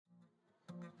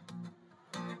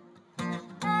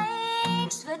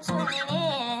Thanks for tuning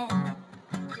in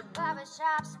to Barber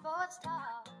Shop Sports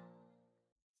Talk.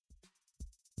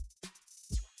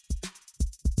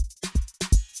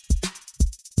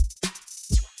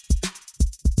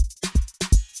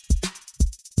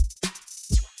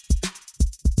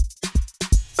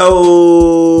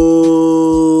 Oh,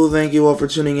 thank you all for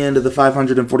tuning in to the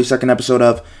 542nd episode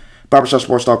of Barber Shop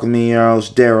Sports Talk with me, your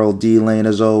host, Daryl D. Lane.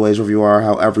 As always, wherever you are,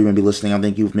 however you may be listening, I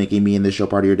thank you for making me and this show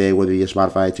part of your day, whether it be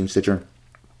Spotify, iTunes, Stitcher,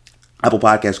 Apple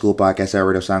Podcasts, Google Podcasts,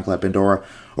 iRadio, SoundCloud, Pandora,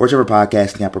 or whichever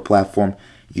podcasting app or platform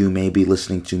you may be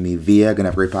listening to me via. Gonna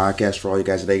have a great podcast for all you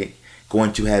guys today.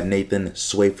 Going to have Nathan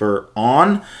Swafer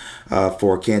on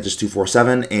for Kansas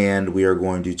 247, and we are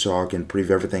going to talk and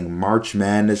preview everything March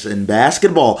Madness in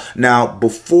basketball. Now,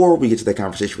 before we get to that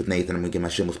conversation with Nathan, I'm going to give my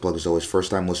shameless plug as always.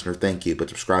 First-time listener, thank you, but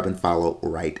subscribe and follow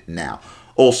right now.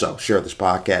 Also, share this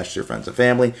podcast to your friends and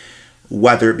family,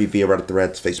 whether it be via Reddit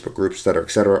threads, Facebook groups, etc.,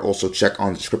 etc. Also, check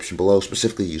on the description below.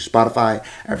 Specifically, use Spotify,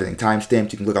 everything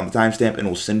timestamped. You can click on the timestamp, and it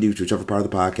will send you to whichever part of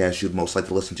the podcast you'd most like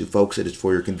to listen to. Folks, it is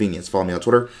for your convenience. Follow me on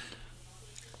Twitter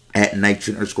at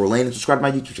 @Nitrogen_Lane, and subscribe to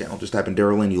my YouTube channel. Just type in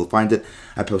Daryl Lane, you'll find it.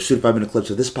 I post 2 to 5 minute clips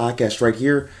of this podcast right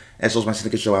here, as well as my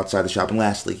syndicate show outside the shop. And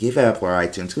lastly, if you have Apple or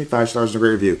iTunes, give me 5 stars and a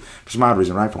great review. For some odd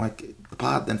reason, right? For like the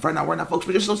pod, then right now, we're not, folks,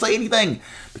 we just don't say anything.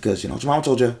 Because, you know what your mom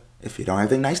told you, if you don't have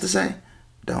anything nice to say,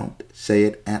 don't say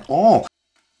it at all.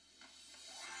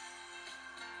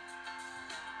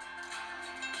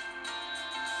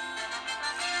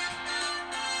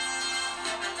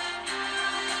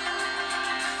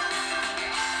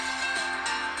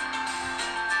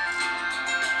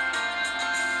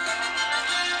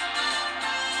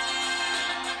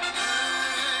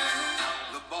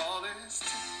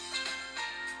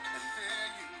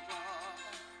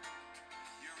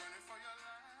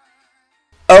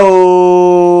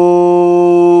 Oh,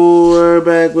 we're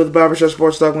back with Barber Shop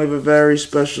Sports Talk. We have a very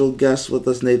special guest with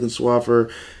us, Nathan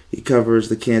Swafer. He covers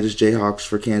the Kansas Jayhawks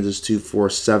for Kansas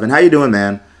 247. How you doing,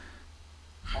 man?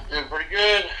 I'm doing pretty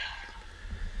good.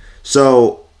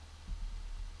 So,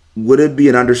 would it be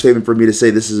an understatement for me to say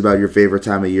this is about your favorite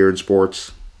time of year in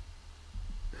sports?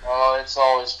 Oh, it's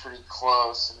always pretty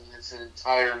close. I mean, it's an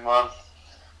entire month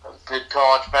of good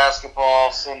college basketball,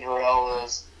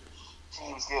 Cinderellas,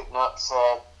 teams getting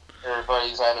upset.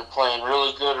 Everybody's either playing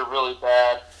really good or really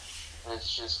bad.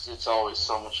 It's always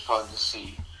so much fun to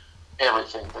see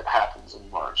everything that happens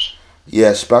in March. Yeah,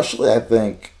 especially I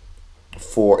think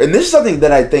and this is something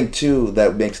that I think too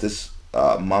that makes this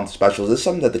month special. This is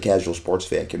something that the casual sports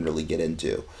fan can really get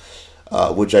into,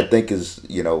 which I think is,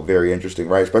 very interesting,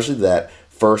 right? Especially that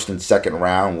first and second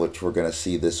round, which we're going to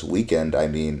see this weekend. I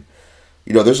mean,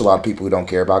 there's a lot of people who don't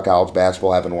care about college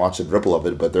basketball, haven't watched a dribble of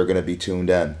it, but they're going to be tuned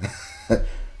in.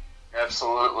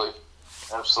 Absolutely.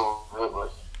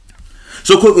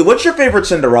 So quickly, what's your favorite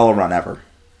Cinderella run ever?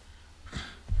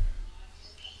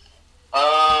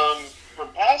 From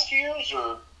past years,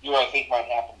 or do I think might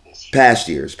happen this year? Past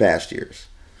years.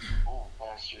 Oh,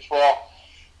 past years. Well,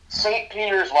 St.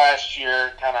 Peter's last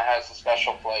year kind of has a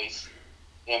special place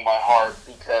in my heart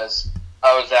because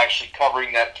I was actually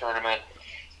covering that tournament.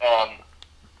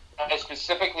 I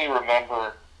specifically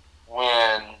remember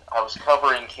when I was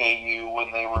covering KU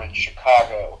when they were in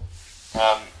Chicago.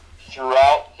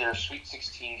 Throughout their Sweet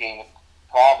 16 game with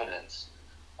Providence,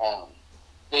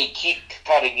 they keep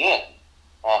cutting in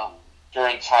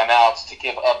during timeouts to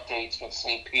give updates when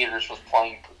St. Peter's was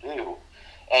playing Purdue.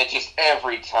 And just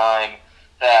every time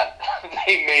that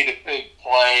they made a big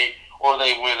play or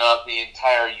they went up, the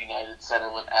entire United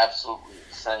Center went absolutely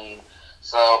insane.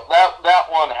 So that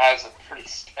one has a pretty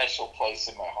special place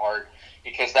in my heart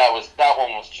because that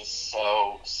one was just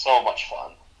so much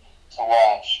fun to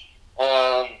watch.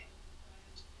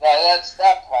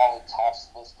 That probably tops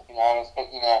the list, to be honest. But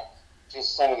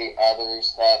just some of the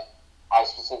others that I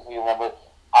specifically remember.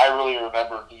 I really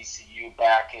remember VCU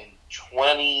back in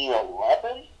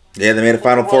 2011. Yeah, they made a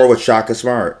Final Four with Shaka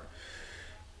Smart.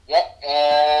 Yep,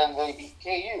 and they beat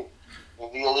KU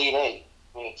in the Elite Eight,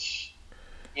 which,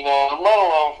 let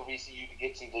alone for VCU to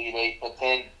get to the Elite Eight, but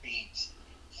then beat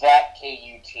that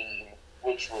KU team,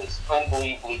 which was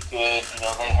unbelievably good.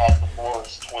 They had the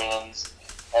Morris twins.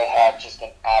 They had just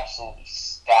an absolutely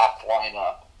stacked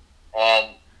lineup.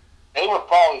 And they were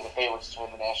probably the favorites to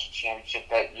win the national championship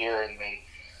that year, and they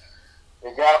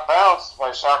got bounced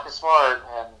by Shaka Smart,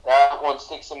 and that one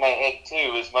sticks in my head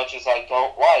too. As much as I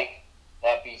don't like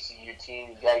that VCU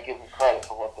team, you got to give them credit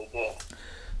for what they did.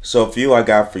 So a few I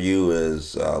got for you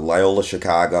is Loyola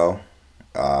Chicago,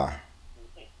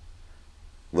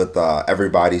 with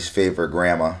everybody's favorite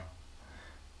grandma.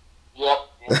 Yep,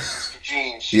 Sister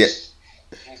Jean. She's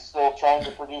still trying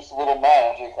to produce a little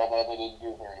magic, although they didn't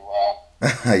do very well.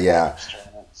 Yeah.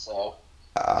 So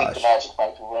I think the Magic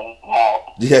might be running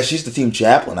out. Yeah, she's the team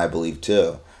chaplain, I believe,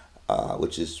 too,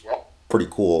 which is pretty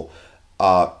cool.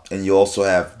 And you also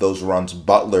have those runs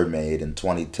Butler made in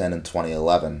 2010 and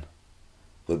 2011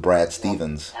 with Brad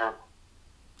Stevens.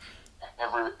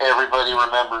 Everybody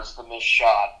remembers the missed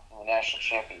shot in the national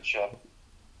championship.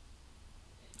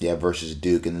 Yeah, versus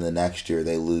Duke, and then the next year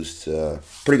they lose to a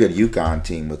pretty good UConn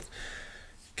team with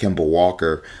Kemba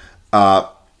Walker.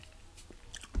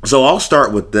 So I'll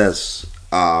start with this.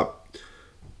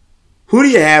 Who do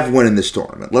you have winning this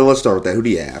tournament? Let's start with that. Who do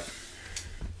you have?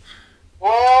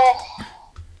 Well,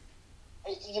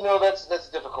 that's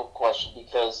a difficult question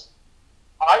because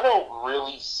I don't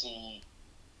really see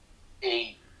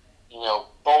a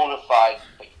bona fide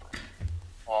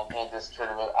favorite in this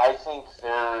tournament. I think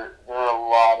there are a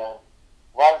lot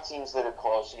of teams that are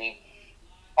close. I mean,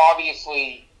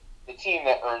 obviously, the team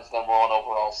that earns number one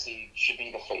overall seed should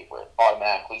be the favorite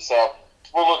automatically. So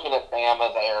we're looking at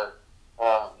Bama there.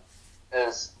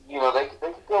 As they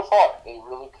could go far. They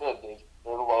really could.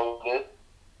 They're loaded.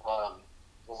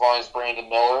 As long as Brandon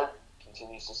Miller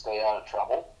continues to stay out of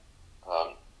trouble,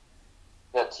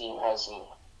 that team has a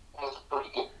pretty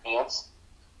good chance.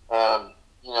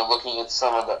 Looking at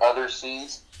some of the other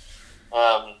seeds,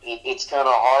 it's kind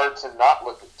of hard to not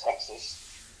look at Texas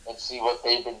and see what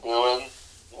they've been doing.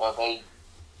 They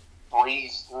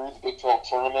breezed through the Big 12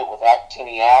 tournament without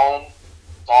Timmy Allen,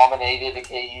 dominated a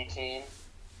KU team.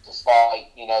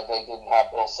 Despite, they didn't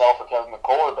have Bill Self or Kevin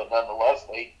McCullough, but nonetheless,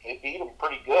 they beat them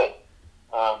pretty good.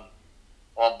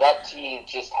 And that team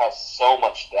just has so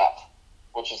much depth,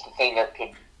 which is the thing that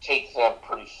could take them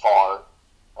pretty far.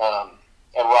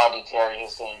 And Rodney Terry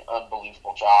has done an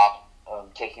unbelievable job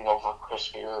taking over Chris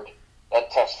Beard. That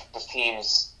Texas team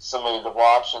is somebody to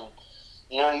watch. And,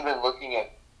 even looking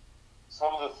at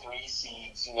some of the 3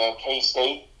 seeds,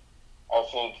 K-State, I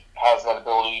think, has that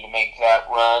ability to make that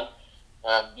run.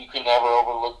 You can never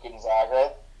overlook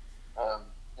Gonzaga.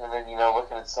 And then,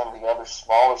 looking at some of the other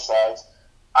smaller sides,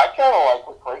 I kind of like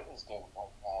what Creighton's doing right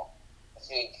now. I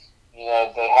think, they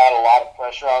had a lot of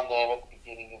pressure on them at the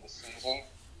beginning of the season,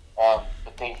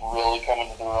 but they've really come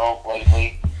into their own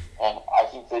lately, and I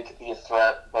think they could be a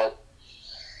threat. But,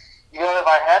 if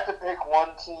I had to pick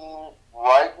one team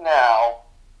right now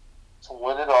to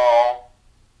win it all,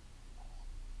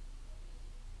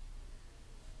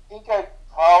 I think I'd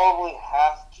probably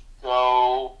have to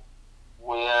go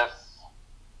with.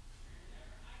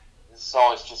 It's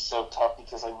always just so tough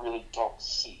because I really don't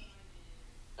see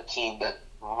a team that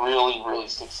really, really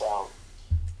sticks out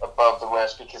above the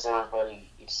rest because everybody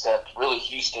except really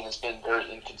Houston has been very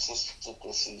inconsistent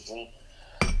this season.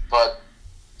 But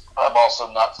I'm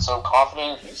also not so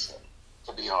confident in Houston,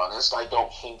 to be honest. I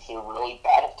don't think they're really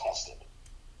battle tested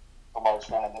for March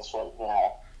Madness right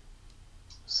now.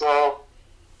 So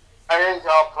I think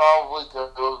I'll probably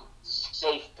go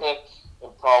safe pick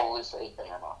and probably say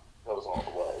Bama goes all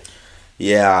the way.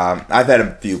 Yeah, I've had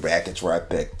a few brackets where I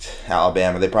picked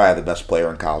Alabama. They probably have the best player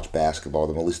in college basketball,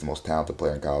 at least the most talented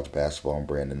player in college basketball, and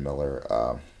Brandon Miller.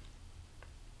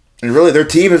 And really, their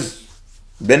team has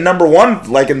been number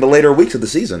one, like in the later weeks of the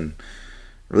season,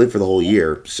 really for the whole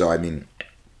year. So, I mean,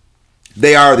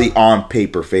 they are the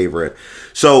on-paper favorite.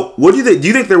 So, what do you think? Do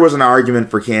you think there was an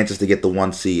argument for Kansas to get the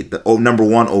 1 seed, the number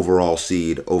 1 overall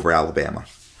seed over Alabama?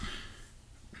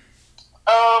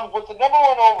 With the number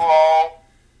 1 overall,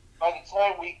 by the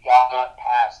time we got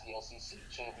past the SEC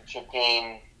championship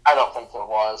game, I don't think there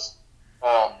was.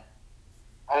 I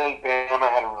think Bama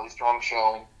had a really strong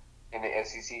showing in the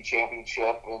SEC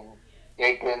championship, and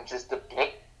they've been just a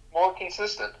bit more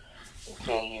consistent than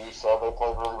KU, so they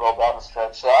played really well down the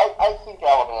stretch. So I think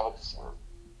Alabama deserved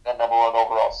that number 1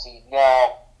 overall seed.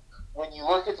 Now, when you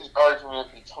look at the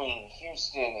argument between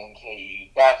Houston and KU,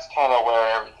 that's kind of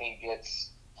where everything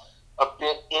gets a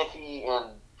bit iffy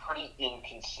and pretty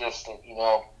inconsistent,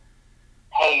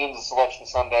 heading into Selection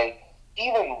Sunday.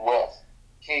 Even with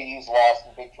KU's loss in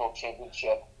the Big 12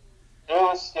 championship, there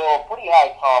was still pretty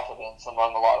high confidence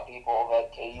among a lot of people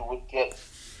that KU would get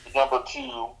the number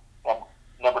two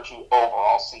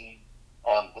overall seed,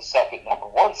 the second number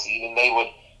 1 seed, and they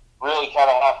would really kind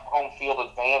of have home field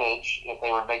advantage if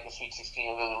they were making Sweet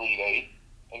 16 of the Elite Eight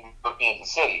and go to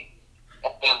Kansas City.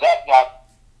 And that got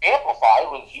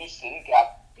amplified when Houston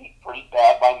got beat pretty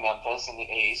bad by Memphis in the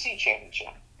AAC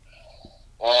championship.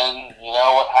 And,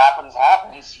 what happens.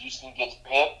 Houston gets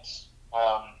picked.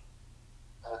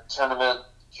 The tournament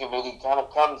committee kind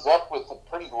of comes up with a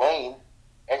pretty lame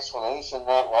explanation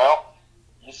that,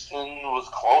 Houston was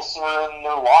closer in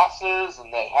their losses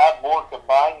and they had more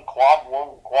combined quad 1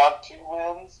 and quad 2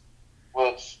 wins.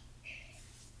 which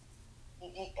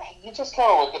you just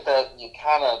kind of look at that and you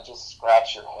kind of just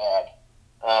scratch your head.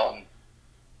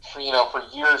 For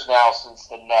years now, since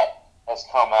the net has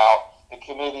come out, the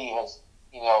committee has,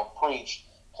 preached,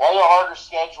 play a harder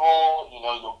schedule,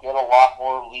 you'll get a lot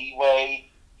more leeway,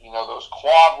 those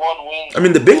quad one wins. I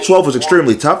mean, the Big 12 was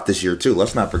extremely tough this year, too.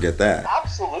 Let's not forget that.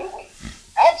 Absolutely.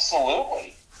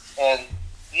 And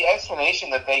the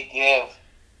explanation that they give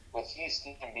with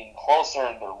Houston being closer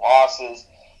in their losses,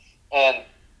 and,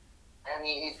 I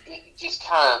mean, it just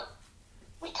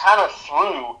we kind of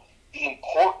threw the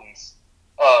importance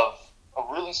of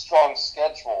a really strong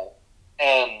schedule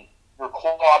and your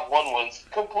quad one wins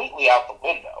completely out the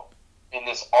window in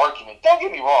this argument. Don't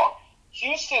get me wrong.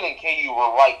 Houston and KU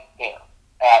were right there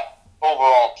at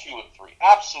overall 2 and 3.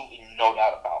 Absolutely no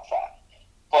doubt about that.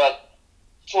 But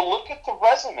to look at the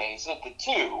resumes of the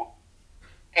two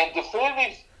and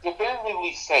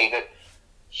definitively say that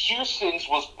Houston's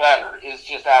was better is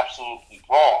just absolutely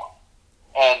wrong.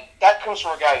 And that comes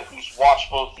from a guy who's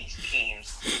watched both these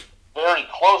teams very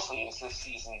closely as this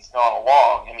season's gone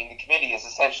along. I mean, the committee has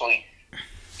essentially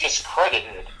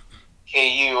discredited KU,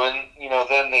 and,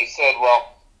 then they said,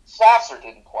 well, Sasser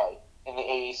didn't play in the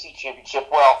AAC championship.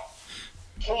 Well,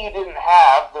 KU didn't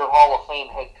have their Hall of Fame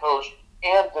head coach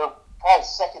and their probably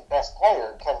second best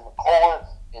player, Kevin McCullough,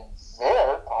 in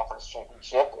their conference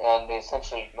championship, and they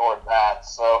essentially ignored that.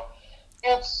 So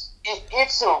it's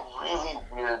a really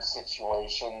weird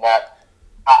situation that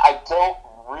I don't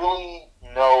really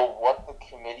know what the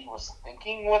committee was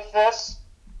thinking with this.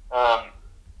 And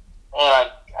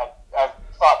I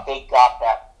thought they got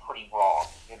that pretty wrong,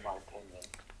 in my opinion.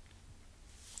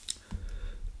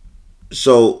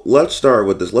 So let's start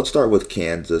with this. Let's start with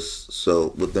Kansas.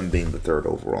 So with them being the third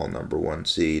overall number 1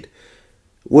 seed,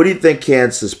 what do you think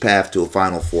Kansas' path to a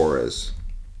Final Four is?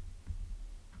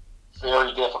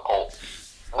 Very difficult.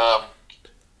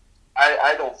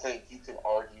 I don't think you can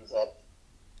argue that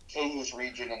KU's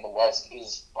region in the West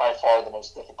is by far the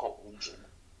most difficult region.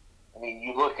 I mean,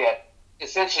 you look at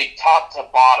essentially top to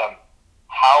bottom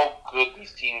how good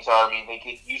these teams are. I mean, they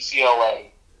get UCLA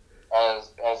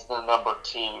as their number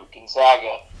 2,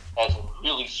 Gonzaga as a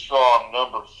really strong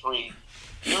number 3,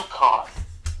 UConn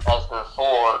as their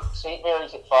 4, St.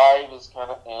 Mary's at 5 is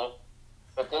kind of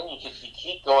but then you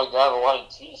keep going down the line.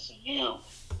 TCU,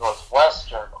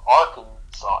 Northwestern,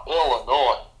 Arkansas,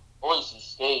 Illinois, Boise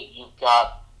State. You've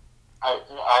got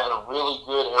either a really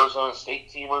good Arizona State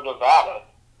team or Nevada.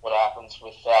 What happens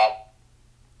with that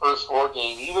first 4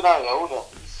 game? Even Iona,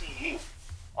 ECU.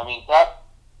 I mean, that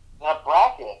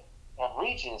bracket, that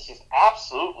region is just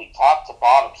absolutely top to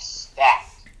bottom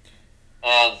stacked.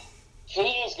 And KU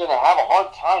is going to have a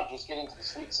hard time just getting to the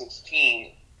Sweet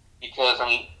 16 because, I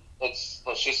mean, let's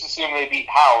just assume they beat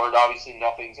Howard. Obviously,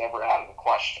 nothing's ever out of the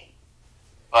question.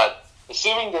 But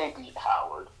assuming they beat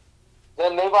Howard,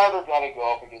 then they've either got to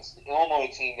go up against the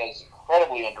Illinois team that is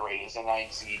incredibly underrated as a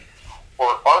 9 seed, or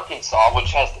Arkansas,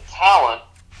 which has the talent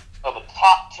of a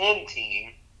top 10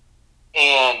 team,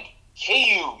 and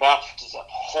KU matches up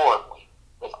horribly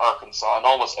with Arkansas in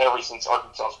almost every sense.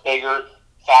 Arkansas is bigger,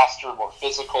 faster, more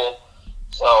physical.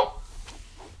 So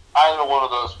either one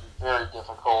of those would be very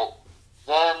difficult.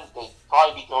 Then they'd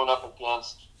probably be going up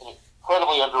against an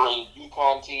incredibly underrated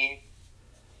UConn team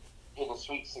in the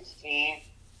Sweet 16,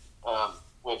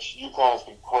 which UConn has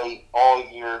been great all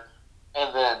year.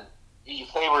 And then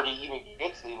if they were to even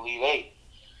get to the Elite 8,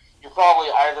 you're probably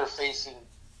either facing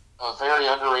a very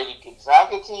underrated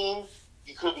Gonzaga team,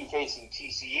 you could be facing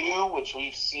TCU, which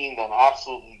we've seen them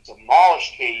absolutely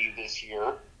demolish KU this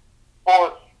year,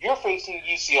 or you're facing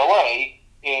UCLA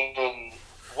in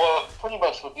what pretty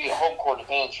much would be a home court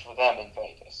advantage for them in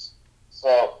Vegas.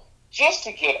 So just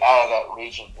to get out of that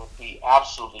region would be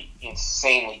absolutely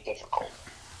insanely difficult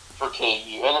for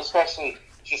KU, and especially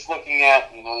just looking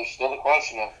at, there's still the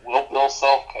question of, will Bill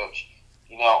self-coach?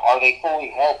 Are they fully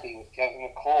healthy with Kevin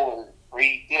McCullough?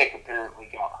 Brady Dick apparently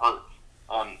got hurt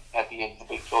at the end of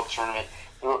the Big 12 tournament.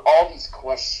 There are all these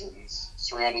questions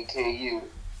surrounding KU.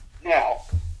 Now,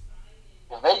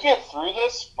 if they get through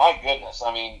this, my goodness,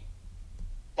 I mean,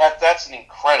 that's an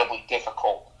incredibly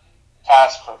difficult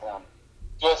task for them.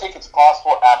 Do I think it's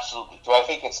possible? Absolutely. Do I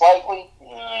think it's likely?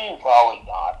 Probably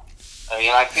not. I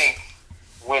mean, I think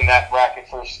when that bracket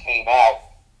first came out,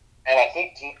 and I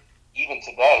think even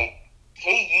today,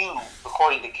 KU,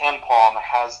 according to KenPom,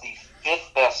 has the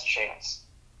 5th best chance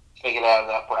to make it out of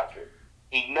that bracket.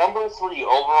 The number 3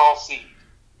 overall seed,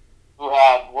 who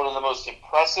had one of the most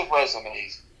impressive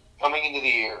resumes coming into the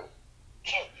year,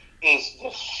 is the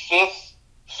 5th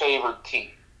favored team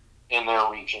in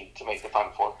their region to make the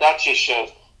Final Four. That just shows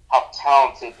how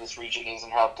talented this region is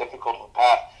and how difficult of a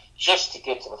path just to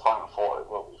get to the Final Four it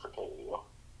will be for KU.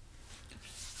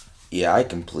 Yeah, I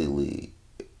completely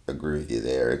agree with you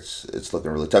there. It's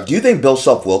looking really tough. Do you think Bill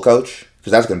Self will coach?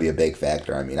 Because that's going to be a big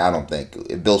factor. I mean, I don't think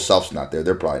if Bill Self's not there,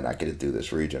 they're probably not going to do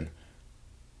this region.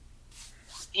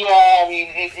 Yeah, I mean,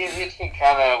 it's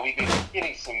been we've been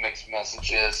getting some mixed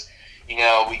messages.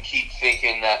 We keep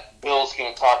thinking that Bill's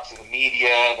going to talk to the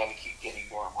media, then we keep getting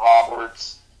Norm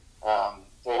Roberts.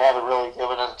 They haven't really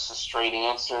given us a straight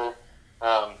answer.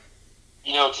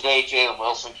 Today Jalen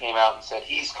Wilson came out and said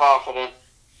he's confident.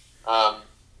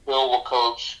 Bill will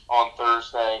coach on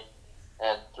Thursday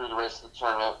and through the rest of the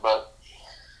tournament, but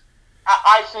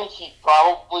I think he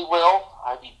probably will.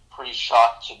 I'd be pretty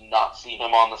shocked to not see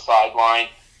him on the sideline,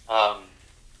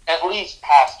 at least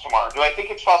past tomorrow. Do I think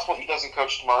it's possible he doesn't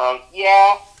coach tomorrow?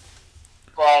 Yeah,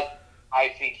 but I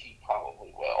think he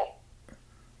probably will.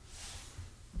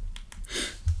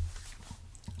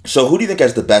 So who do you think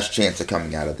has the best chance of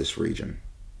coming out of this region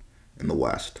in the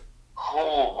West?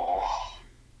 Oh,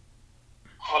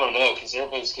 I don't know, because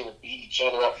everybody's going to beat each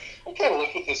other up. I kind of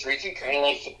look at this region kind of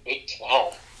like the Big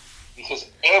 12, because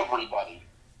everybody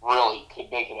really could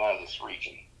make it out of this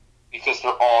region, because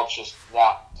they're all just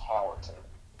that talented.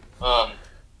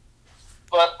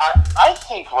 But I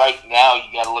think right now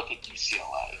you got to look at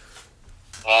UCLA,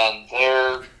 and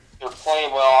they're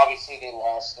playing well. Obviously, they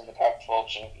lost in the Pac-12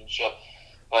 championship,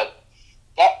 but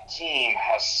that team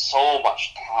has so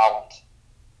much talent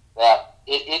that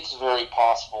it's very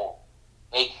possible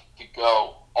they could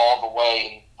go all the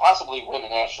way and possibly win a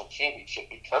national championship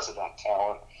because of that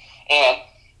talent. And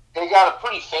they got a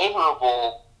pretty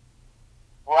favorable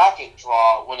bracket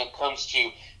draw when it comes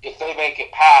to if they make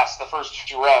it past the first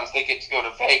 2 rounds, they get to go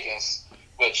to Vegas,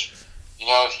 which,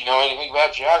 if you know anything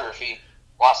about geography,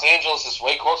 Los Angeles is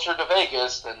way closer to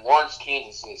Vegas than Lawrence,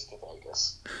 Kansas is to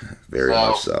Vegas. Very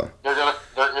much so. They're gonna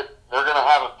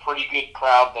have a pretty good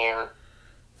crowd there.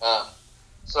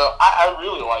 So I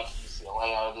really like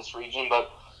UCLA out of this region,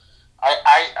 but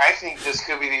I think this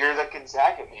could be the year that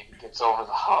Gonzaga maybe gets over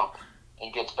the hump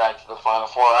and gets back to the Final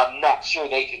Four. I'm not sure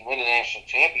they can win a national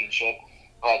championship,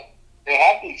 but they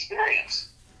have the experience.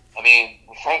 I mean,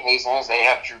 frankly, as long as they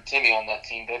have Drew Timme on that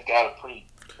team, they've got a pretty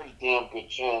damn good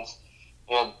chance.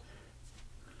 And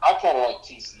I kind of like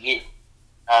TCU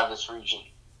out of this region.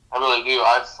 I really do.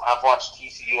 I've watched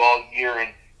TCU all year,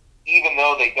 and even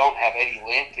though they don't have Eddie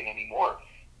Lampkin anymore,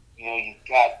 you've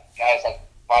got guys like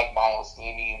Mike Miles,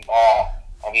 Damian Ball.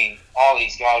 I mean, all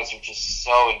these guys are just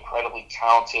so incredibly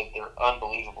talented. They're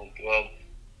unbelievably good.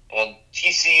 And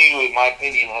TCU, in my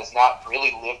opinion, has not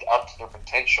really lived up to their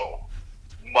potential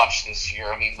much this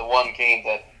year. I mean, the one game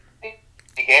that I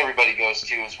think everybody goes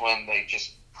to is when they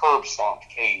just curb stomped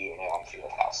KU in Allen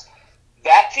Fieldhouse.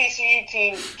 That TCU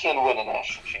team can win a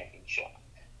national championship.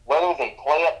 Whether they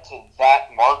play up to that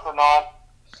mark or not,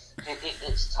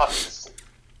 it's tough to see.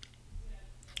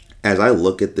 As I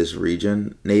look at this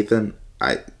region, Nathan,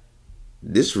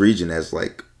 this region has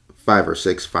like 5 or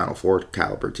 6 Final Four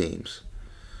caliber teams.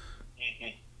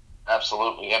 Mm-hmm.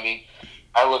 Absolutely. I mean,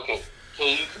 I look at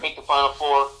KU can make the Final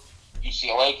Four,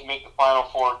 UCLA can make the Final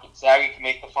Four, Gonzaga can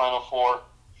make the Final Four,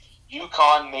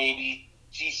 UConn maybe,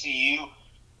 TCU,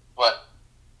 but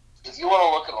if you want to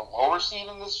look at a lower seed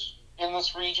in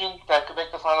this region that could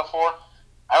make the Final Four,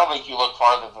 I don't think you look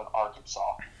farther than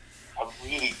Arkansas. I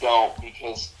really don't,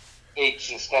 because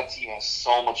that team has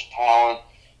so much talent.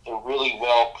 They're really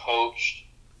well coached,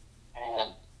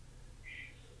 and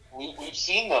we've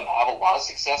seen them have a lot of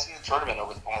success in the tournament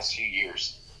over the past few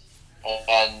years.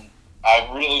 And I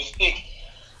really think,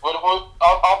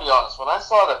 I'll be honest, when I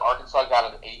saw that Arkansas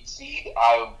got an 8 seed,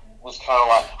 I was kind of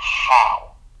like,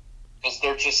 how? Because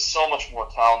they're just so much more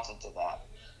talented than that.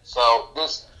 So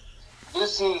this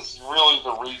is really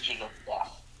the region of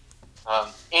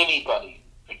death. Anybody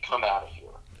could come out of here.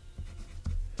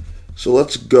 So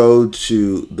let's go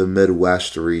to the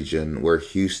Midwest region where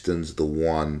Houston's the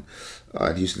 1.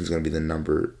 Houston's going to be the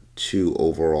number 2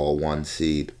 overall 1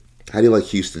 seed. How do you like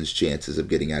Houston's chances of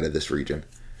getting out of this region?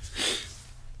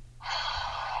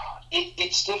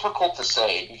 It's difficult to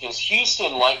say because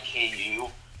Houston, like KU,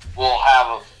 will have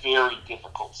a very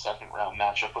difficult second-round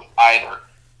matchup with either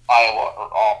Iowa or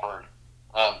Auburn.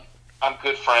 I'm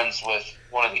good friends with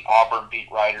one of the Auburn beat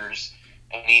writers,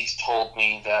 and he's told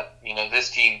me that,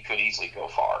 this team could easily go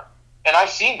far. And I've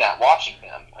seen that watching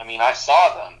them. I mean, I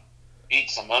saw them beat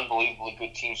some unbelievably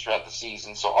good teams throughout the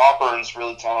season. So Auburn's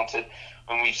really talented.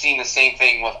 And we've seen the same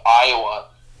thing with Iowa.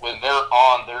 When they're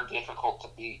on, they're difficult to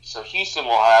beat. So Houston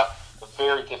will have a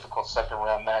very difficult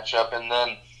second-round matchup. And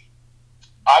then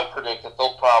I predict that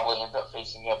they'll probably end up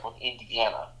facing up with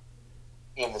Indiana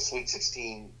in the Sweet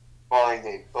 16, barring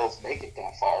they both make it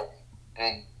that far.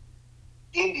 And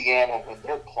Indiana, when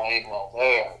they're playing well,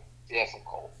 they are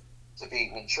difficult to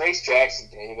beat. When Trace Jackson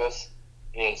Davis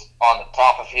is on the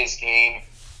top of his game,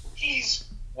 he's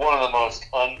one of the most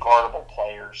unguardable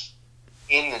players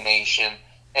in the nation,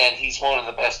 and he's one of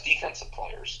the best defensive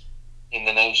players in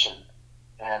the nation.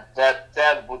 And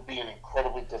that would be an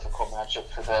incredibly difficult matchup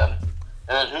for them.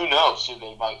 And then who knows who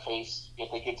they might face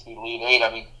if they get to the Elite Eight.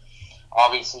 I mean,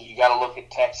 obviously, you got to look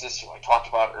at Texas, who I talked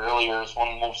about earlier, as one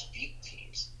of the most deep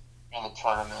teams in the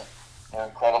tournament. They're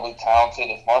incredibly talented.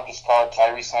 If Marcus Carr,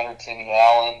 Tyrese Hunter, Timmy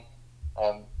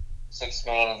Allen, Sixth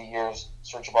Man of the Year,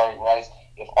 Serge Rice,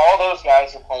 if all those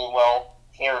guys are playing well,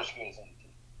 they're as good as any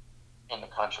team in the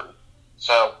country.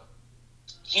 So,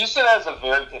 Houston has a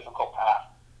very difficult path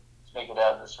to make it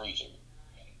out of this region.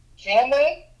 Can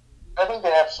they? I think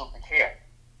they absolutely can.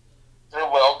 They're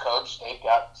well coached. They've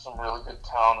got some really good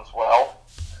talent as well.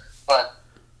 But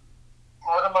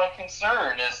part of my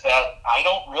concern is that I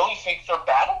don't really think they're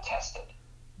battle tested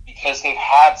because they've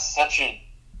had such a,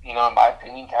 in my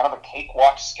opinion, kind of a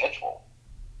cakewalk schedule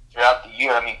throughout the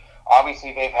year. I mean,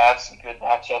 obviously they've had some good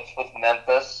matchups with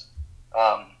Memphis.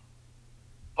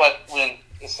 But when,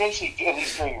 essentially, at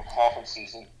least during your conference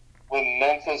season, when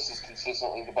Memphis is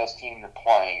consistently the best team you're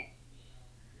playing,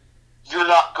 you're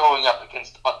not going up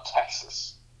against a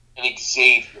Texas, an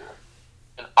Xavier,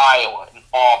 an Iowa, an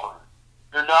Auburn.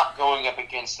 You're not going up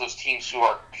against those teams who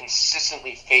are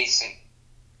consistently facing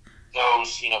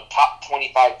those, top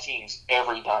 25 teams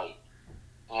every night.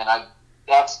 And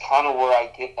that's kind of where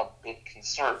I get a bit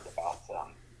concerned about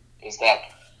them, is that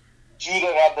do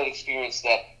they have that experience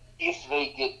that if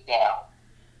they get down,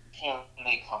 can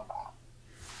they come back?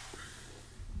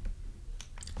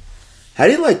 How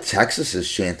do you like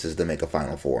Texas's chances to make a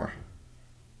Final Four?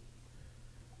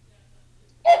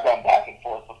 I've gone back and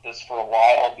forth with this for a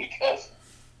while because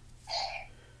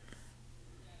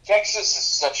Texas is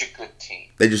such a good team.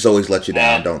 They just always let you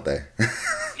down, don't they?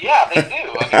 Yeah, they do.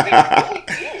 I mean, they really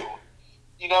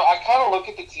do. I kind of look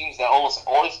at the teams that almost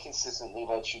always consistently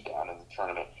let you down in the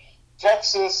tournament.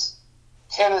 Texas,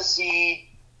 Tennessee,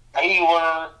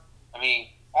 Baylor,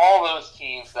 all those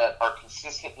teams that are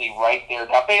consistently right there.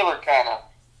 Now, Baylor kind of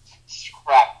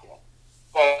scrapped it.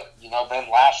 But, then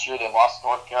last year they lost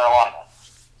North Carolina.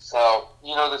 So,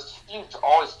 the teams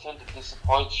always tend to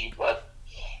disappoint you, but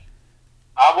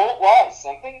I won't lie,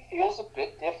 something feels a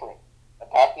bit different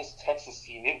about this Texas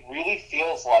team. It really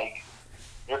feels like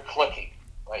they're clicking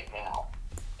right now.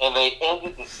 And they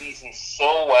ended the season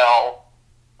so well.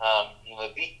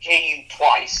 They beat KU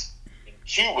twice in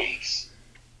 2 weeks.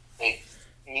 They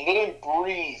didn't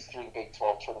breathe through the Big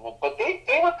 12 tournament, but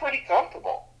they were pretty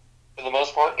comfortable for the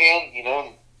most part. And,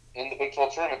 in the Big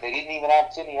 12 tournament, they didn't even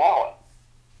have Timmy Allen.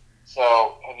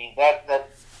 So, that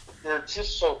they're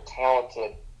just so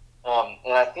talented.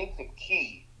 And I think the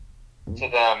key to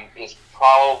them is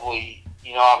probably,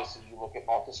 obviously you look at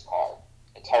Marcus Carr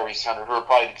and Tyrese Hunter, who are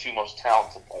probably the two most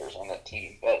talented players on that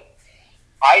team. But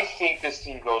I think this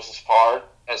team goes as far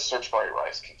as Serge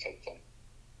Rice can take them.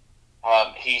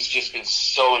 He's just been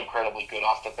so incredibly good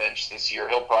off the bench this year.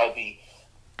 He'll probably be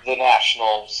the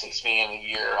national Sixth Man of the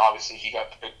Year. Obviously, he got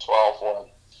the Big 12 one.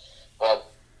 But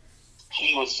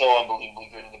he was so unbelievably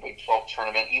good in the Big 12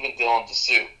 tournament. Even Dylan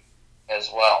DeSue as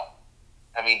well.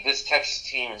 This Texas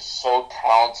team is so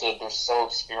talented. They're so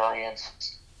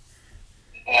experienced.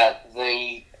 And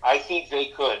I think they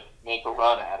could make a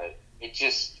run at it.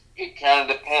 It kind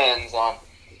of depends on,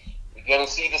 you going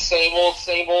to see the same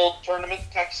old tournament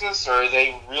Texas, or are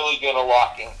they really going to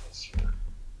lock in this year?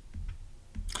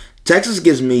 Texas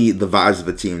gives me the vibes of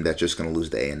a team that's just going to lose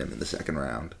to A&M in the second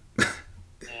round.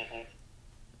 Mm-hmm.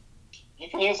 You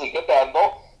can easily get that.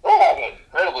 They'll have an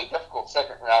incredibly difficult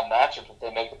second round matchup if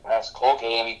they make it past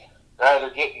Colgate. They're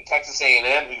either getting Texas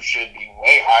A&M, who should be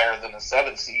way higher than a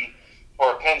 7 seed,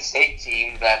 or a Penn State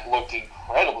team that looked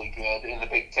incredibly good in the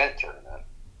Big Ten tournament.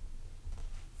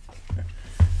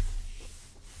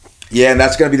 Yeah, and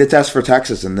that's going to be the test for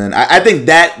Texas. And then I think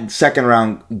that second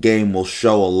round game will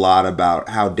show a lot about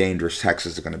how dangerous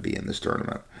Texas is going to be in this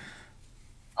tournament.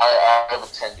 I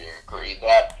would tend to agree.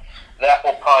 That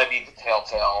will probably be the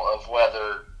telltale of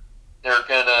whether they're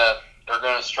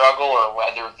gonna struggle or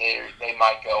whether they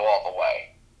might go all the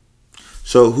way.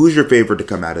 So who's your favorite to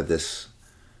come out of this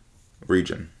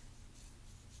region?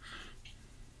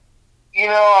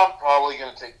 I'm probably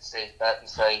going to take the safe bet and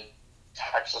say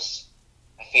Texas.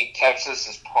 I think Texas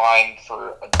is primed for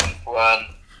a deep run.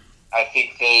 I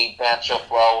think they match up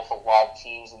well with a lot of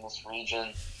teams in this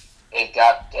region. They've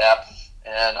got depth,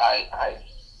 and I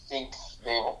think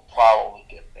they will probably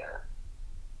get there.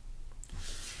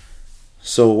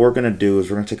 So what we're going to do is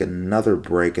we're going to take another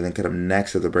break, and then kind of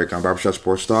next at the break on Barber Shop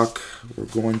Sports Talk, we're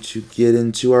going to get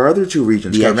into our other two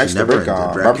regions. The Kind of action next never break ends on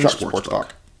at Barber Shop DraftKings Sports Sportsbook,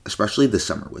 Talk. especially this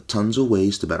summer with tons of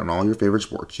ways to bet on all your favorite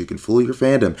sports. You can fuel your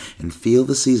fandom and feel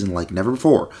the season like never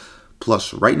before.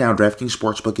 Plus, right now, DraftKings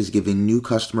Sportsbook is giving new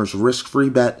customers risk-free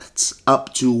bets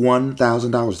up to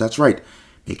 $1,000. That's right.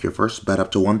 Make your first bet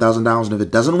up to $1,000, and if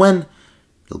it doesn't win,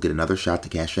 you'll get another shot to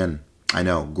cash in. I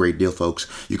know, great deal, folks.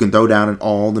 You can throw down in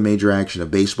all the major action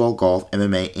of baseball, golf,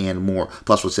 MMA, and more.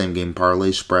 Plus, with same-game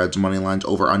parlays, spreads, money lines,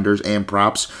 over-unders, and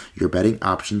props, your betting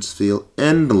options feel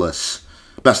endless.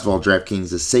 Best of all,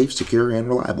 DraftKings is safe, secure, and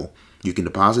reliable. You can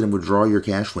deposit and withdraw your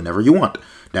cash whenever you want.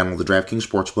 Download the DraftKings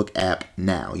Sportsbook app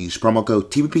now. Use promo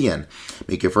code TBPN.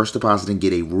 Make your first deposit and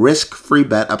get a risk-free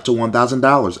bet up to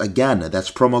 $1,000. Again,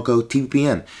 that's promo code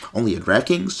TBPN. Only at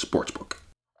DraftKings Sportsbook.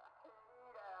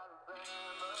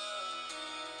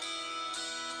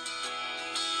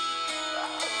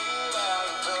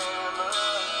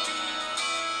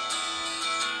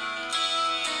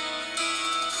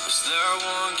 Is there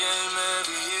one game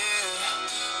every year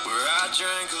where I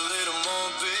drink a little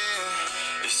more beer?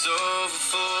 It's over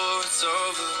for it's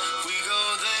over. We go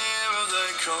there or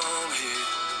they come here.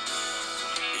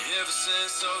 Ever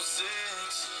since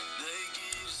 '06, they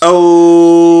give us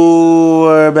Oh,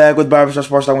 we're back with Barber Shop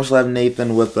Sports Talk. We still have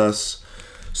Nathan with us.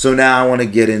 So now I want to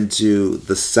get into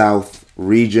the South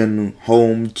region,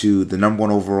 home to the number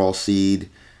one overall seed,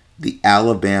 the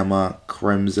Alabama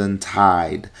Crimson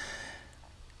Tide.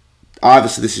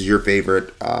 Obviously, this is your favorite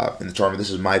in the tournament.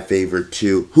 This is my favorite,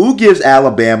 too. Who gives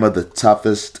Alabama the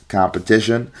toughest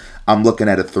competition? I'm looking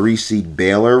at a 3-seed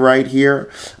Baylor right here,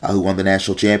 who won the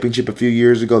national championship a few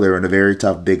years ago. They were in a very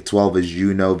tough Big 12, as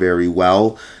you know very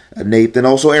well, Nathan.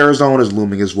 Also, Arizona is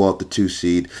looming as well at the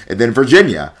 2-seed. And then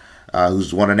Virginia,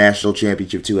 who's won a national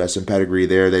championship, too, has some pedigree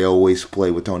there. They always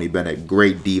play with Tony Bennett.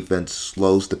 Great defense,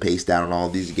 slows the pace down in all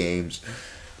of these games.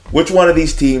 Which one of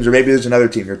these teams, or maybe there's another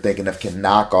team you're thinking of, can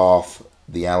knock off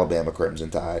the Alabama Crimson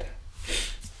Tide?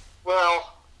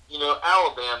 Well,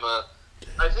 Alabama.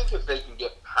 I think if they can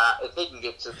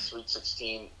get to the Sweet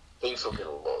 16, things will get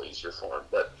a little easier for them.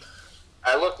 But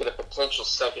I look at a potential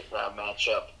second round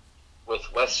matchup with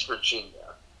West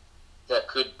Virginia that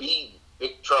could be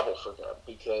big trouble for them,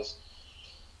 because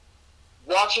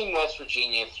watching West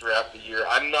Virginia throughout the year,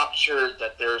 I'm not sure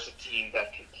that there's a team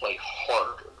that can play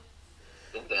harder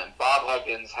than them. Bob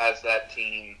Huggins has that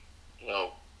team,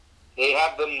 they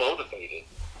have them motivated,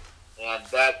 and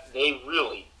that they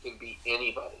really can beat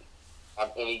anybody on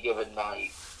any given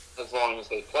night as long as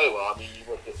they play well. I mean,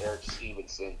 you look at Eric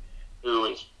Stevenson, who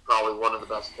is probably one of the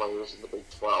best players in the Big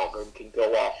 12 and can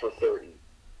go off for 30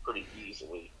 pretty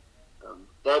easily.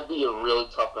 That'd be a really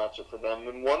tough matchup for them,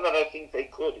 and one that I think they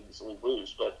could easily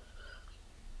lose. But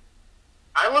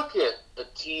I look at a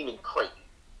team in Creighton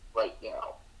right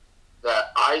now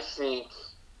that I think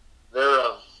they're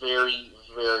a very,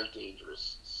 very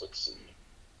dangerous 6 seed.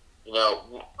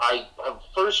 I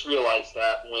first realized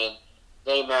that when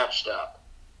they matched up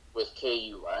with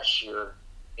KU last year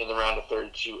in the round of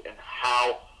 32, and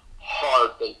how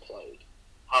hard they played,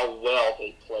 how well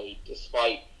they played,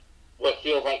 despite what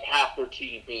feels like half their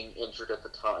team being injured at the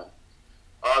time.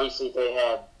 Obviously, they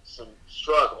had some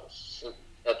struggles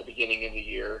at the beginning of the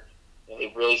year, and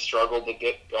they really struggled to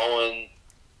get going.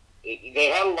 They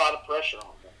had a lot of pressure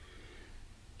on them,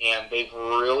 and they've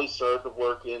really started to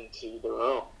work into their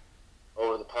own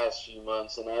over the past few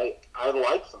months, and I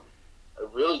like them. I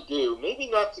really do. Maybe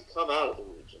not to come out of the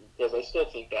region, because I still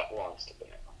think that belongs to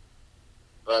Bama.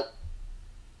 But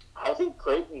I think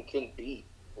Creighton can beat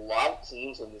a lot of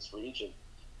teams in this region.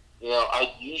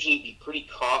 I'd usually be pretty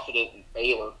confident in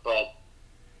Baylor, but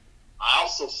I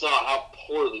also saw how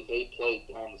poorly they played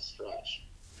down the stretch.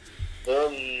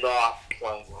 They're not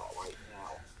playing well right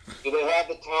now. Do they have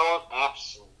the talent?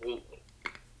 Absolutely.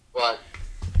 But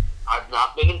I've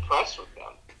not been impressed with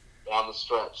them down the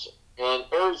stretch. And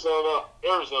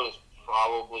Arizona's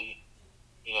probably,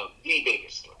 the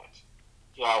biggest threat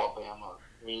to Alabama.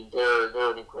 I mean,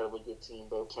 they're an incredibly good team.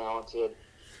 They're talented.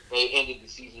 They ended the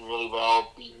season really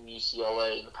well, beating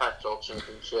UCLA in the Pac-12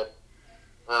 championship.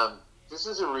 This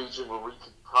is a region where we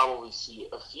could probably see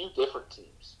a few different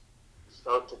teams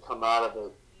start to come out of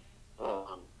it.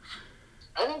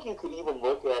 I think you could even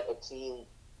look at a team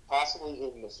possibly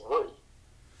in Missouri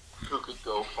who could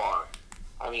go far.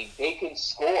 I mean, they can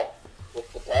score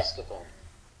with the best of them.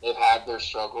 They've had their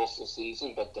struggles this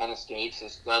season, but Dennis Gates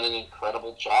has done an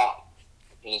incredible job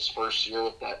in his first year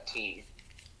with that team.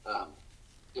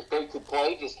 If they could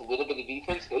play just a little bit of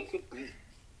defense, they could beat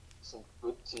some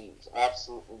good teams.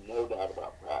 Absolutely no doubt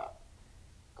about that.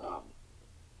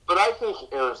 But I think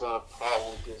Arizona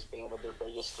probably gives Bama their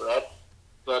biggest threat.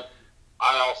 But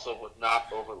I also would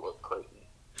not overlook Creighton.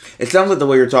 It sounds like the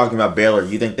way you're talking about Baylor,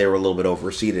 you think they were a little bit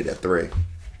overseeded at 3.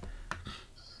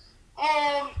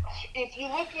 If you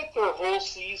look at their whole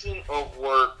season of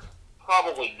work,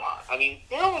 probably not. I mean,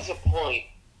 there was a point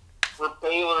where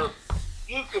Baylor,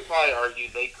 you could probably argue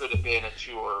they could have been a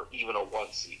 2 or even a 1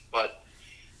 seed, but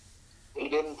they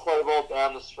didn't play well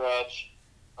down the stretch.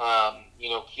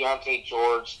 Keontae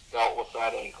George dealt with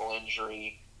that ankle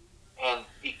injury, and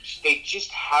they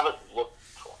just haven't looked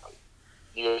right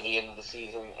near the end of the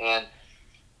season. And,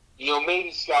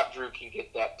 maybe Scott Drew can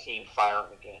get that team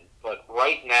firing again. But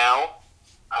right now,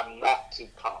 I'm not too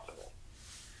confident.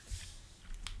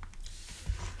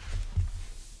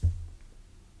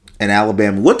 And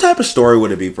Alabama, what type of story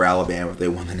would it be for Alabama if they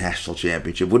won the national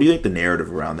championship? What do you think the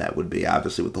narrative around that would be,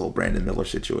 obviously, with the whole Brandon Miller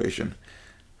situation?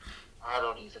 I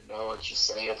don't even know what you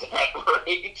say at that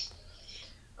rate.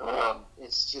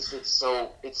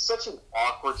 It's such an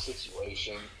awkward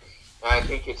situation. And I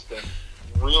think it's been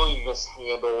really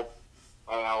mishandled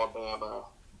by Alabama.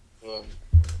 And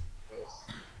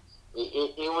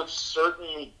it would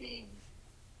certainly be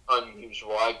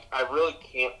unusual. I really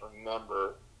can't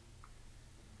remember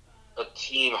a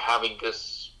team having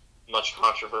this much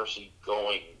controversy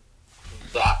going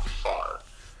that far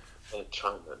in a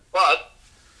tournament. But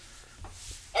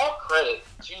all credit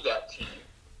to that team.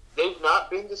 They've not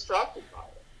been distracted by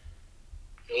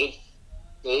it.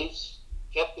 They've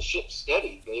kept the ship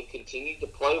steady. They've continued to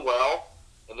play well,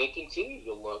 and they continue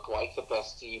to look like the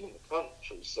best team in the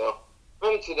country. So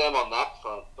credit to them on that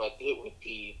front, but it'd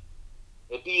be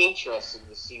interesting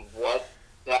to see what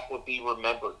that would be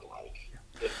remembered like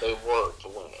if they were to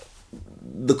win it.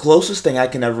 The closest thing I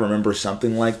can ever remember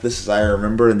something like this is I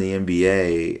remember in the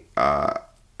NBA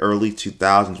early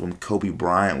 2000s when Kobe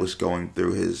Bryant was going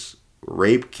through his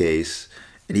rape case,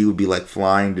 and he would be like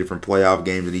flying different playoff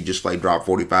games, and he just like dropped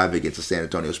 45 against the San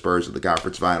Antonio Spurs in the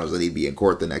conference finals, and he'd be in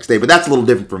court the next day. But that's a little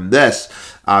different from this.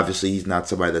 Obviously, he's not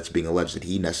somebody that's being alleged that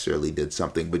he necessarily did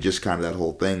something, but just kind of that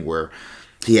whole thing where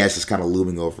he has this kind of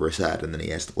looming over his head, and then he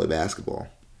has to play basketball.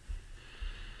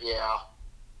 Yeah.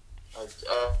 I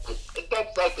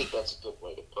think that's a good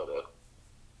way to put it.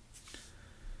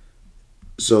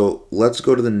 So let's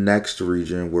go to the next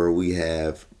region where we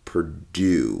have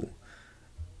Purdue.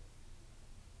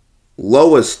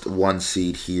 Lowest 1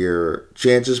 seed here.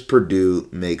 Chances Purdue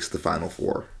makes the Final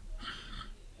Four.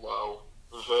 Low.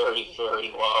 Very,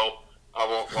 very low. I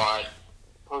won't lie.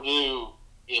 Purdue,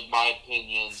 in my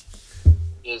opinion,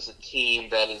 is a team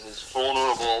that is as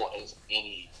vulnerable as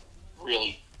any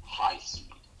really high seed.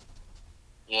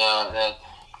 And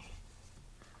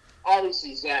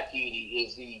obviously Zach Edey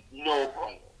is the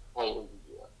no-brainer player of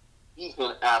the year. He's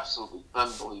been absolutely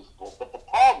unbelievable. But the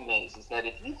problem is that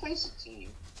if you face a team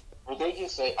where they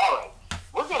just say, all right,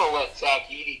 we're going to let Zach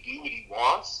Edey do what he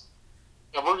wants,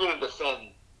 and we're going to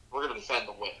defend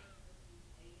the win.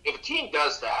 If a team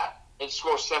does that and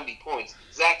scores 70 points,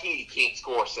 Zach Edey can't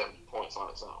score 70 points on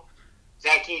his own.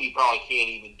 Zach Edey probably can't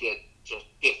even get just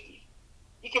 50.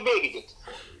 He can maybe get to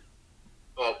 40.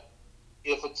 But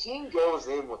if a team goes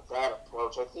in with that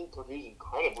approach, I think Purdue's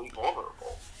incredibly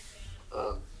vulnerable.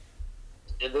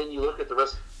 And then you look at the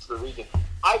rest of the region.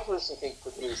 I personally think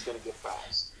Purdue is going to get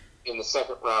passed in the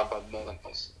second round by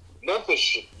Memphis. Memphis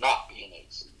should not be an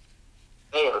 8 seed.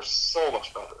 They are so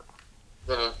much better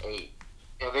than an 8.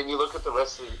 And then you look at the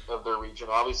rest of their region.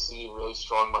 Obviously, a really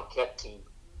strong Marquette team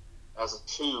as a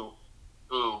 2,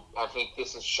 who I think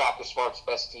this is Shaka Smart's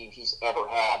best team he's ever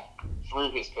had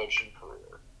through his coaching career.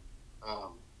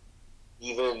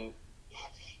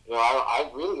 I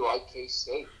really like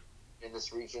K-State in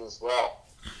this region as well.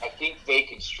 I think they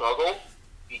can struggle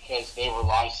because they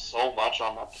rely so much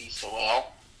on Marquise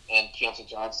Noel and Keontae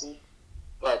Johnson.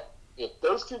 But if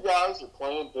those two guys are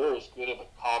playing, they're as good of a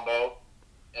combo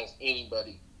as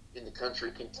anybody in the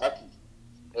country. Kentucky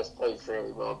has played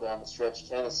fairly well down the stretch.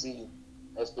 Tennessee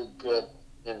has been good.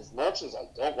 And as much as I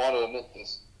don't want to admit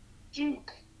this,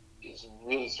 Duke is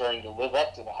really starting to live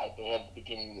up to the hype they had at the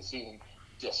beginning of the season,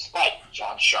 despite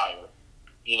John Shire.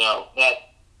 That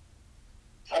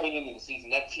coming into the season,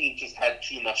 that team just had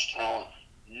too much talent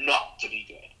not to be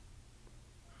good.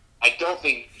 I don't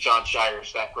think John Shire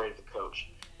is that great of a coach.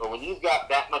 But when you've got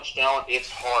that much talent, it's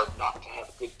hard not to have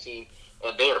a good team,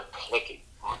 and they are clicking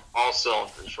on all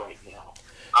cylinders right now.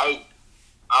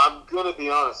 I'm going to be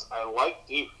honest, I like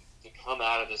Duke to come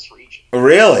out of this region.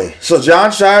 Really? So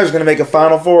John Shire is going to make a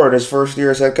Final Four in his first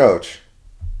year as head coach?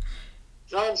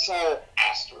 John Shire,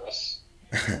 asterisk,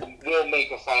 will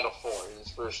make a Final Four in his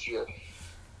first year,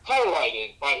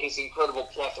 highlighted by his incredible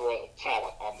plethora of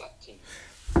talent on that team.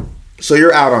 So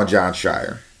you're out on John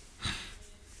Shire.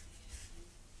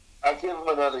 I give him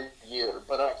another year,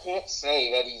 but I can't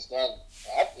say that he's done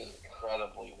that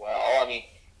incredibly well. I mean,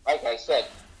 like I said,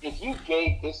 if you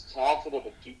gave this talented of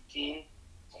a Duke team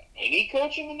to any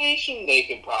coach in the nation, they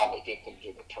could probably get them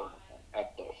to the tournament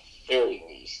at the very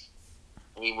least.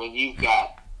 I mean, when you've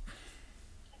got,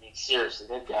 seriously,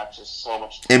 they've got just so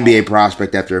much talent. NBA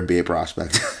prospect after NBA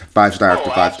prospect. 5-star after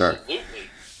 5-star. Absolutely.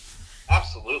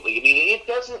 Absolutely. I mean, it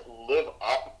doesn't live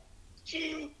up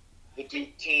to the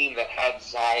Duke team that had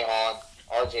Zion,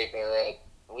 RJ Barrett,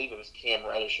 I believe it was Cam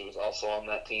Reddish who was also on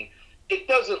that team. It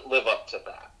doesn't live up to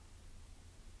that.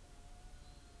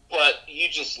 But you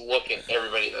just look at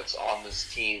everybody that's on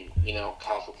this team,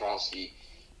 Kyle Fikowski,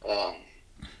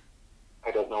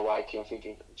 I don't know why I can't think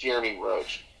of Jeremy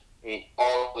Roach. I mean,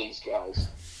 all these guys.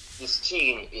 This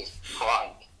team is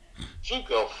primed to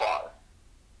go far.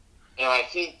 And I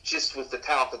think just with the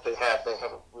talent that they have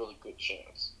a really good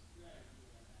chance.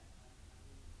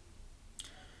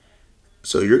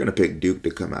 So you're going to pick Duke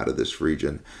to come out of this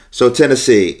region. So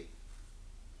Tennessee.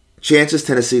 Chances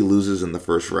Tennessee loses in the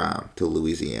first round to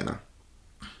Louisiana.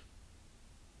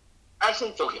 I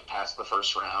think they'll get past the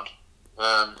first round.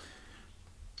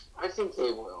 I think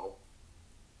they will.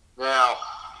 Now,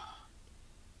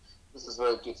 this is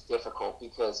where it gets difficult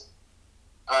because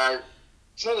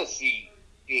Tennessee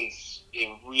is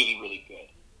really, really good.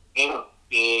 They're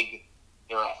big.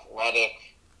 They're athletic.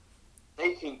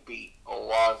 They can beat a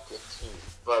lot of good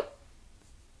teams. But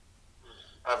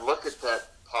I've looked at that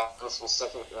possible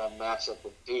second-round matchup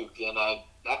with Duke, and I'm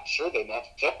not sure they match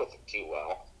up with them too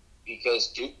well because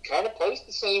Duke kind of plays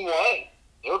the same way.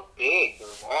 They're big,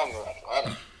 they're long, they're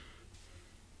athletic.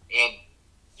 And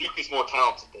Duke is more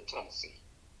talented than Tennessee.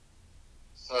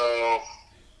 So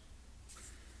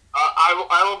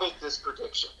I will make this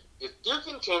prediction. If Duke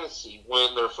and Tennessee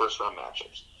win their first-round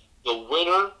matchups, the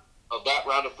winner of that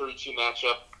round of 32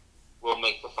 matchup will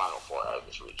make the Final Four out of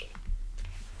this region.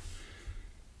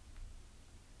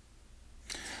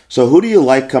 So who do you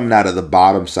like coming out of the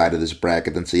bottom side of this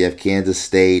bracket? Then so you have Kansas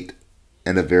State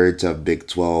and a very tough Big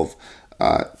 12.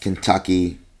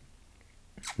 Kentucky,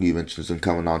 you mentioned them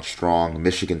coming on strong.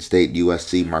 Michigan State,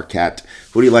 USC, Marquette.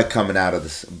 Who do you like coming out of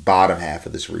this bottom half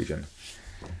of this region?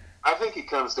 I think it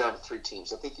comes down to three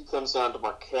teams. I think it comes down to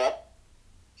Marquette,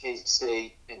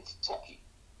 K-State, and Kentucky.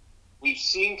 We've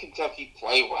seen Kentucky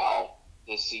play well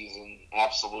this season,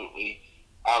 absolutely.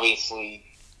 Obviously,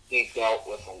 they've dealt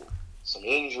with some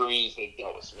injuries, they've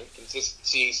dealt with some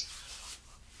inconsistencies.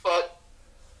 But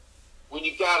when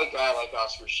you've got a guy like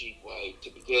Oscar Tshiebwe to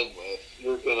begin with,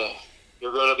 you're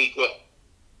gonna be good.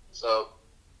 So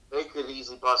they could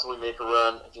easily possibly make a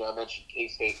run. I mentioned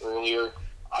K-State earlier.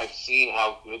 I've seen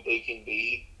how good they can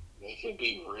be. They can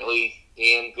be really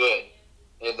damn good.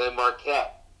 And then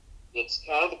Marquette. It's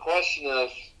kind of the question of,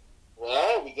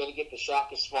 well, are we going to get the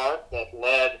Shaka Smart that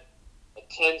led a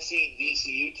 10-seed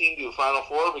VCU team to a Final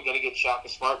Four? Are we going to get Shaka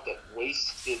Smart that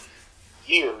wasted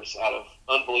years out of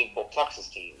unbelievable Texas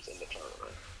teams in the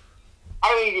tournament?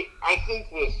 I think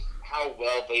with how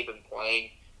well they've been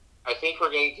playing, I think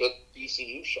we're going to get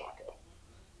VCU Shaka.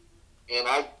 And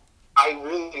I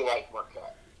really like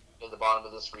Marquette in the bottom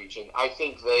of this region. I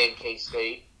think they and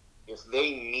K-State, if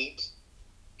they meet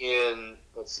in,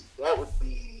 let's see, that would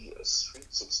be a Sweet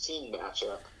 16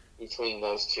 matchup between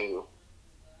those two.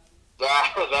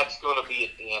 That's going to be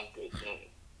a damn good game.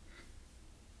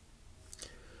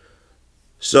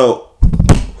 So,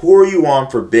 who are you on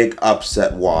for big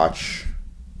upset watch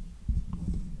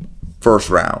first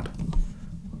round?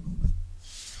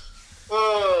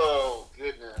 Oh,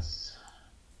 goodness.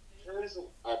 Here's some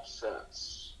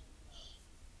upsets.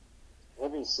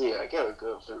 Let me see. I got to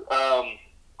go through.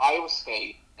 Iowa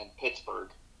State and Pittsburgh.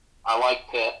 I like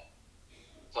Pitt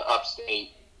to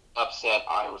upset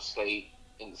Iowa State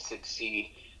in the 6th seed.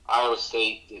 Iowa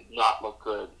State did not look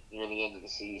good near the end of the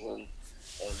season,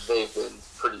 and they've been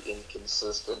pretty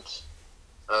inconsistent.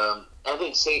 I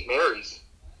think St. Mary's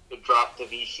could drop to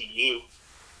VCU.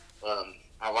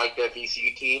 I like that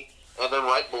VCU team. And then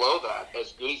right below that,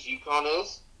 as good as UConn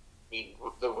is, I mean,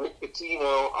 the Rick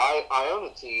Pitino,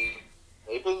 Iona team,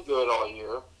 they've been good all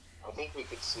year. I think we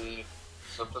could see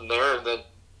something there. And then,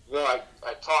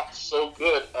 I talked so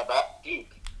good about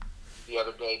Duke the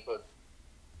other day, but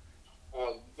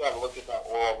boy, you got to look at that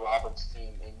Oral Roberts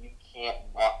team, and you can't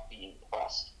not be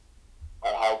impressed by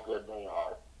how good they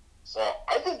are. So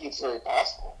I think it's very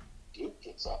possible Duke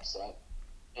gets upset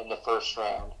in the first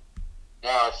round.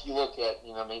 Now, if you look at,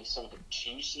 maybe some of the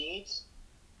 2 seeds,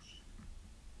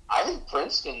 I think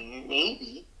Princeton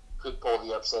maybe could pull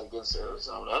the upset against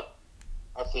Arizona.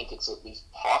 I think it's at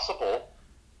least possible.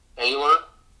 Baylor,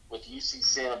 with UC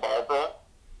Santa Barbara.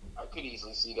 I could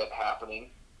easily see that happening.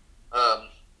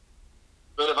 But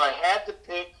if I had to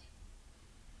pick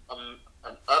an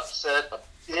upset, a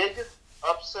big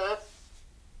upset,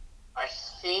 I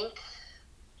think,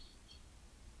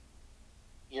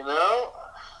 I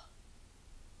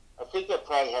think I'd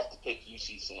probably have to pick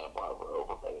UC Santa Barbara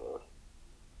over Baylor.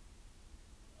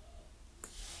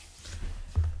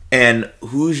 And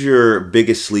who's your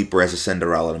biggest sleeper as a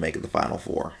Cinderella to make it the Final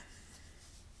Four?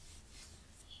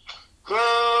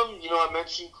 I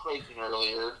mentioned Creighton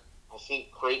earlier. I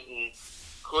think Creighton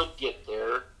could get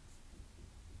there.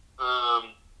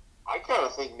 I kind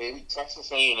of think maybe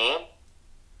Texas A&M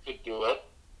could do it.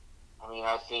 I mean,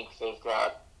 I think they've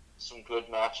got some good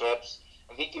matchups.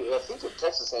 I think if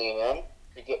Texas A&M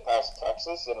could get past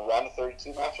Texas in a round of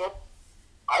 32 matchup,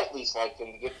 I at least like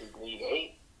them to get to the Elite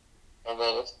Eight, and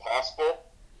then it's possible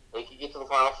they could get to the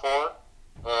Final Four.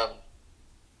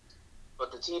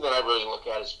 But the team that I really look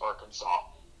at is Arkansas.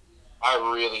 I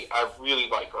really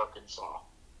like Arkansas.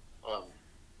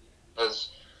 As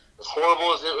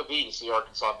horrible as it would be to see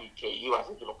Arkansas beat KU, I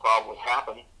think it'll probably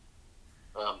happen.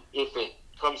 If it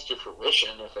comes to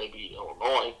fruition, if they beat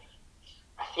Illinois,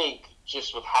 I think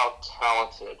just with how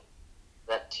talented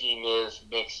that team is,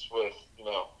 mixed with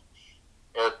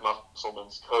Eric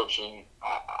Musselman's coaching,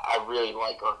 I really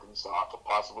like Arkansas to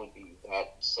possibly be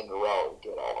that Cinderella and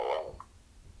get all the way.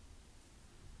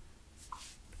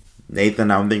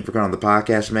 Nathan, I don't think for coming on the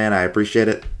podcast, man. I appreciate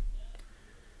it.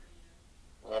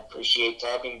 I appreciate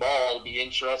talking ball. It'll be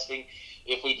interesting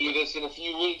if we do this in a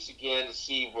few weeks again to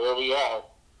see where we are.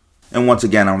 And once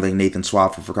again, I want to thank Nathan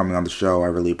Swafford for coming on the show. I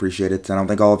really appreciate it. And I want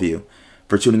to thank all of you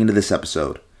for tuning into this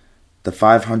episode, the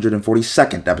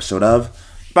 542nd episode of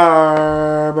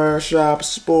Barber Shop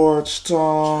Sports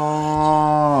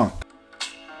Talk.